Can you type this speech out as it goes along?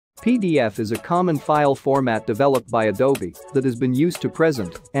PDF is a common file format developed by Adobe that has been used to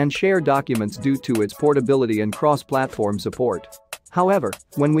present and share documents due to its portability and cross-platform support. However,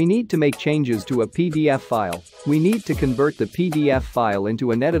 when we need to make changes to a PDF file, we need to convert the PDF file into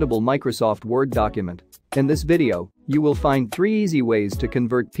an editable Microsoft Word document. In this video, you will find 3 easy ways to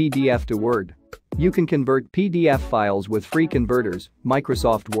convert PDF to Word. You can convert PDF files with free converters,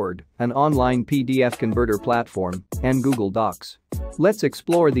 Microsoft Word, an online PDF converter platform, and Google Docs. Let's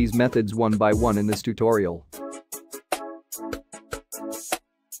explore these methods one by one in this tutorial.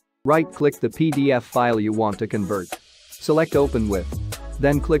 Right-click the PDF file you want to convert. Select Open With.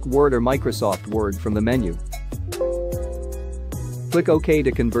 Then click Word or Microsoft Word from the menu. Click OK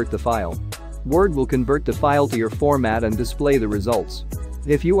to convert the file. Word will convert the file to your format and display the results.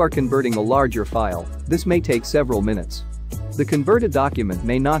 If you are converting a larger file, this may take several minutes. The converted document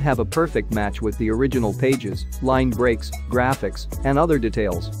may not have a perfect match with the original pages, line breaks, graphics, and other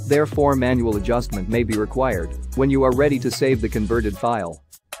details, therefore manual adjustment may be required. When you are ready to save the converted file,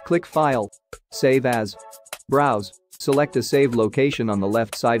 click File, Save As, Browse, select a save location on the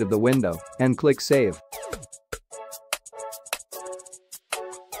left side of the window, and click Save.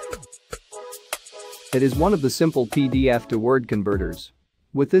 It is one of the simple PDF to Word converters.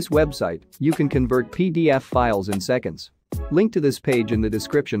 With this website, you can convert PDF files in seconds. Link to this page in the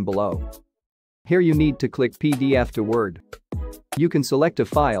description below. Here you need to click PDF to Word. You can select a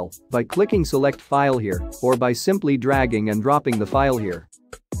file by clicking Select File here or by simply dragging and dropping the file here.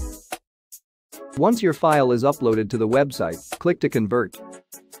 Once your file is uploaded to the website, click to Convert.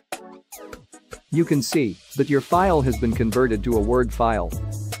 You can see that your file has been converted to a Word file.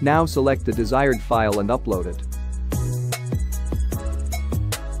 Now select the desired file and upload it.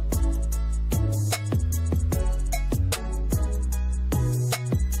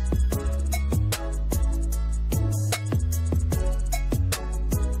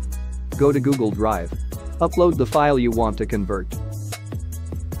 Go to Google Drive. Upload the file you want to convert.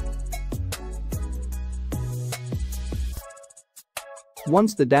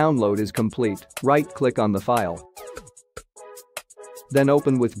 Once the download is complete, right-click on the file. Then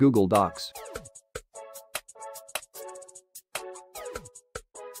open with Google Docs.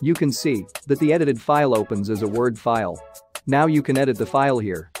 You can see that the edited file opens as a Word file. Now you can edit the file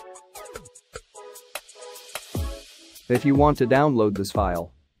here. If you want to download this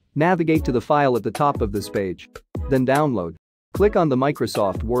file, navigate to the file at the top of this page. Then Download. Click on the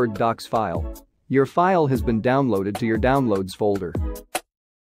Microsoft Word Docs file. Your file has been downloaded to your Downloads folder.